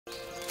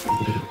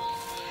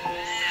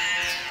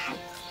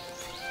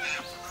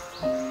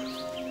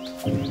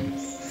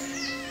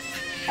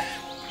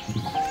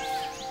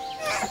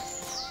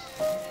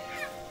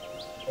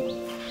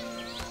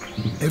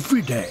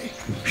Every day,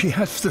 she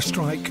has to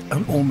strike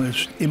an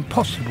almost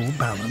impossible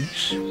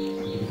balance,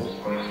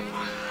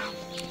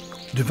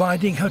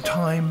 dividing her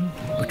time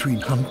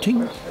between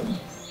hunting,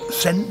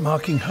 scent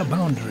marking her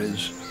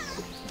boundaries,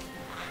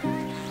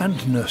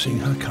 and nursing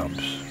her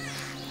cubs.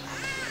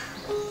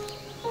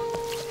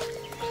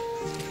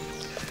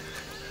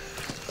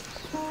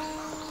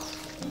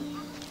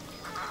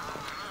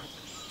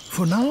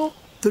 For now,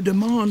 the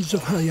demands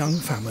of her young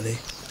family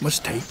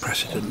must take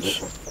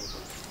precedence.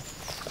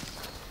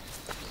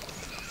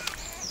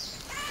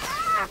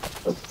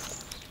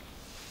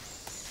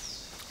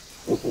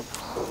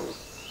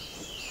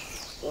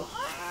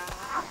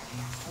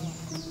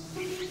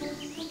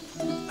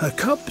 Her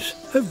cubs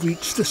have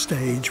reached the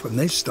stage when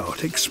they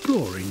start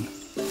exploring.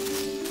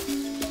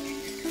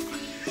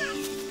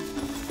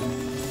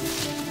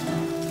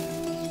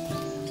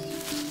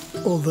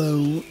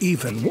 Although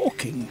even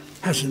walking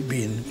hasn't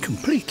been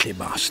completely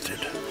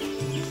mastered.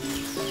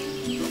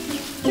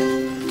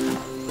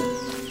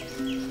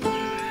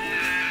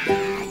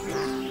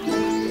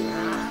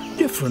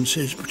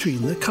 Differences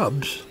between the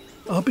cubs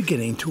are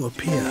beginning to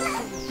appear.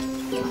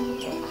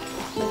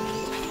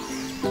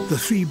 The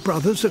three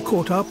brothers are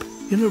caught up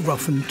in a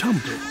rough and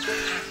tumble.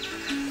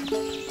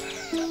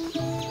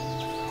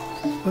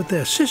 But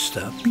their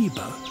sister,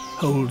 Biba,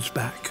 holds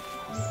back.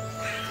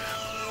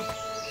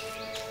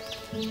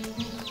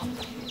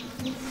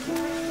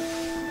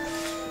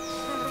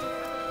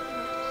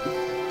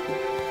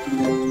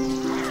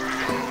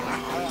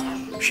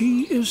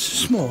 She is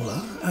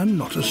smaller and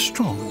not as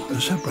strong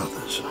as her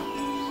brothers.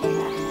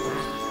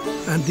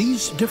 And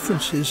these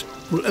differences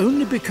will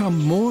only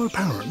become more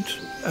apparent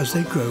as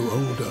they grow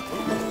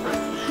older.